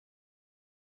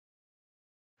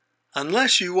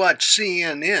Unless you watch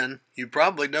CNN, you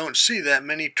probably don't see that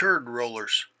many turd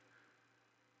rollers.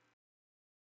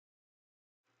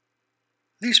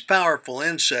 These powerful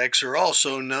insects are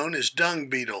also known as dung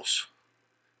beetles.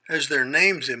 As their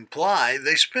names imply,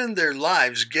 they spend their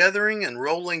lives gathering and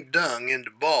rolling dung into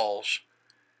balls.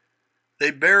 They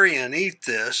bury and eat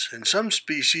this, and some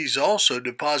species also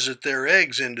deposit their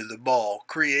eggs into the ball,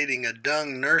 creating a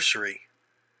dung nursery.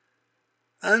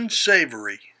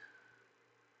 Unsavory.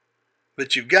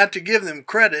 But you've got to give them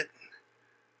credit.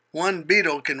 One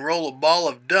beetle can roll a ball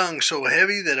of dung so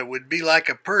heavy that it would be like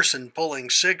a person pulling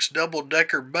 6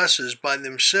 double-decker buses by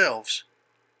themselves.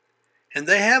 And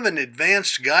they have an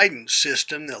advanced guidance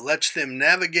system that lets them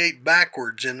navigate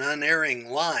backwards in unerring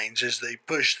lines as they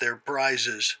push their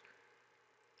prizes.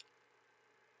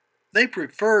 They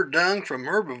prefer dung from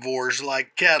herbivores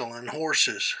like cattle and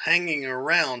horses, hanging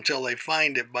around till they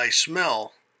find it by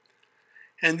smell.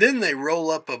 And then they roll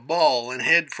up a ball and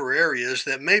head for areas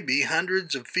that may be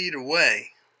hundreds of feet away.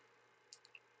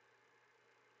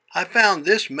 I found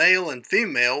this male and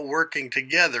female working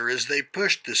together as they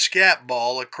pushed the scat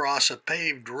ball across a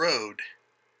paved road.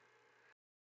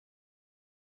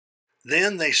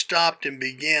 Then they stopped and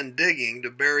began digging to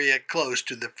bury it close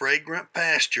to the fragrant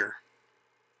pasture.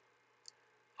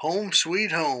 Home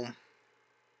sweet home.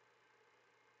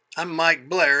 I'm Mike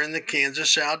Blair in the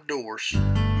Kansas Outdoors.